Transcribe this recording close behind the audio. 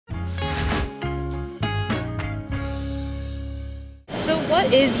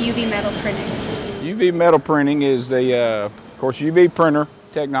What is UV metal printing? UV metal printing is of course, UV printer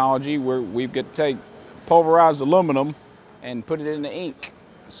technology where we get to take pulverized aluminum and put it in the ink.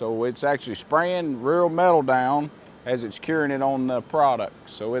 So it's actually spraying real metal down as it's curing it on the product.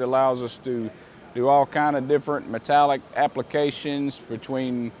 So it allows us to do all kind of different metallic applications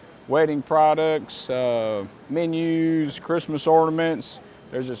between wedding products, menus, Christmas ornaments.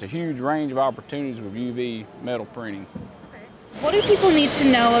 There's just a huge range of opportunities with UV metal printing. What do people need to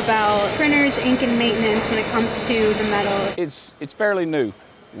know about printers, ink, and maintenance when it comes to the metal? It's fairly new.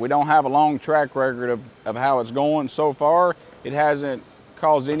 We don't have a long track record of how it's going so far. It hasn't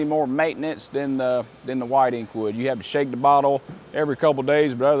caused any more maintenance than the white ink would. You have to shake the bottle every couple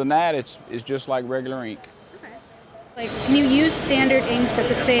days, but other than that, it's just like regular ink. Okay. Like, can you use standard inks at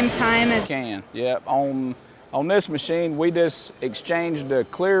the same time as? Can, yep. On this machine, we just exchanged the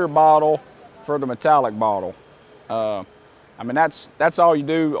clear bottle for the metallic bottle. I mean, that's all you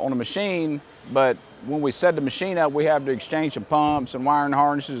do on a machine, but when we set the machine up, we have to exchange some pumps and wiring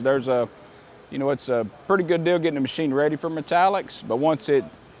harnesses. There's it's a pretty good deal getting the machine ready for metallics, but once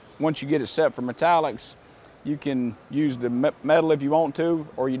you get it set for metallics, you can use the metal if you want to,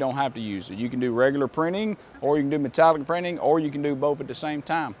 or you don't have to use it. You can do regular printing, or you can do metallic printing, or you can do both at the same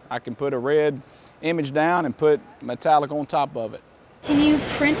time. I can put a red image down and put metallic on top of it. Can you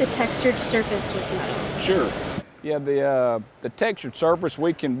print a textured surface with metal? Sure. Yeah, the textured surface,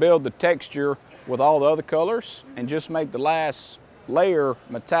 we can build the texture with all the other colors and just make the last layer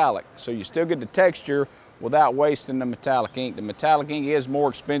metallic. So you still get the texture without wasting the metallic ink. The metallic ink is more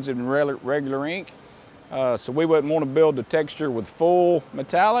expensive than regular ink. So we wouldn't want to build the texture with full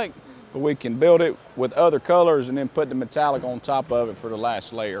metallic, but we can build it with other colors and then put the metallic on top of it for the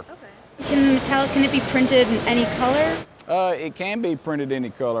last layer. Okay. Can it be printed in any color? It can be printed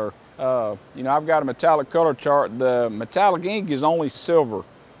any color. I've got a metallic color chart. The metallic ink is only silver,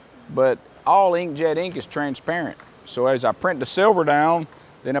 but all inkjet ink is transparent. So as I print the silver down,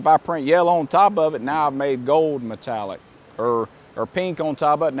 then if I print yellow on top of it, now I've made gold metallic, or pink on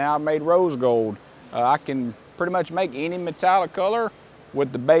top of it, now I've made rose gold. I can pretty much make any metallic color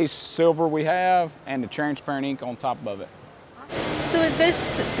with the base silver we have and the transparent ink on top of it. So is this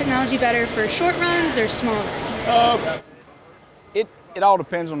technology better for short runs or small runs? It all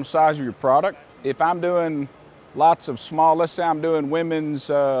depends on the size of your product. If I'm doing lots of small, let's say I'm doing women's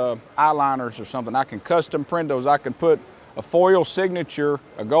eyeliners or something, I can custom print those. I can put a foil signature,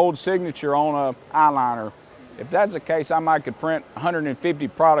 a gold signature on an eyeliner. If that's the case, I could print 150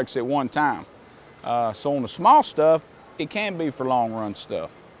 products at one time. So on the small stuff, it can be for long run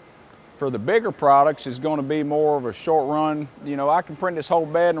stuff. For the bigger products, it's going to be more of a short run. I can print this whole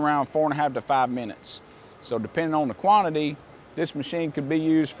bed in around 4.5 to 5 minutes. So depending on the quantity, this machine could be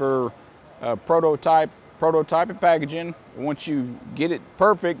used for prototype and packaging. Once you get it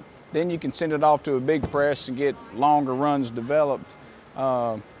perfect, then you can send it off to a big press and get longer runs developed.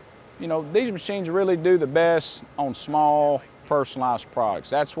 These machines really do the best on small, personalized products.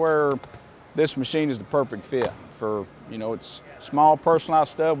 That's where this machine is the perfect fit for, it's small,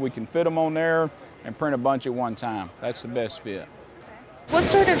 personalized stuff. We can fit them on there and print a bunch at one time. That's the best fit. What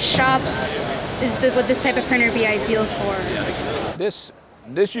sort of shops would this type of printer be ideal for? This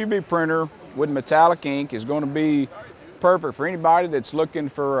UV printer with metallic ink is going to be perfect for anybody that's looking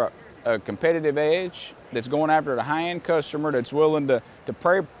for a competitive edge, that's going after the high-end customer, that's willing to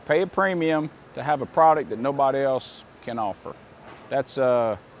pay a premium to have a product that nobody else can offer. That's,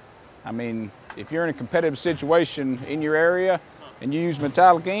 if you're in a competitive situation in your area and you use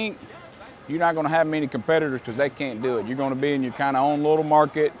metallic ink, you're not going to have many competitors because they can't do it. You're going to be in your kind of own little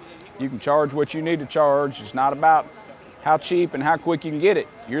market. You can charge what you need to charge. It's not about how cheap and how quick you can get it.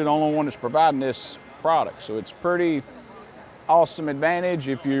 You're the only one that's providing this product. So it's pretty awesome advantage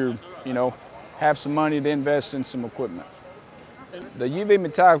if you have some money to invest in some equipment. The UV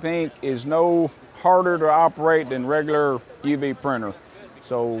metallic ink is no harder to operate than regular UV printer.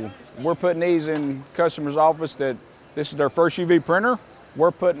 So we're putting these in customers' office that this is their first UV printer.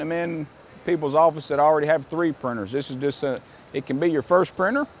 We're putting them in people's office that already have 3 printers. This is just it can be your first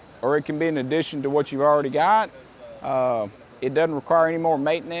printer, or it can be in addition to what you've already got. It doesn't require any more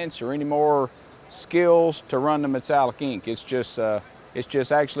maintenance or any more skills to run the metallic ink. It's just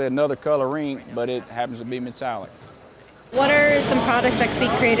actually another color ink, but it happens to be metallic. What are some products that could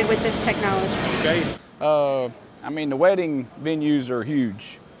be created with this technology? Okay. The wedding venues are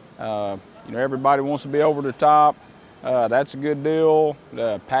huge. Everybody wants to be over the top. That's a good deal.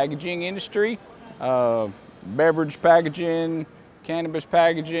 The packaging industry, beverage packaging, cannabis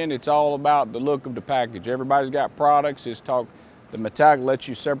packaging, it's all about the look of the package. Everybody's got products. The metallic lets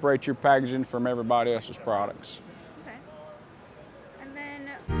you separate your packaging from everybody else's products. Okay. And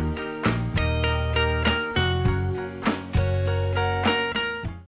 7.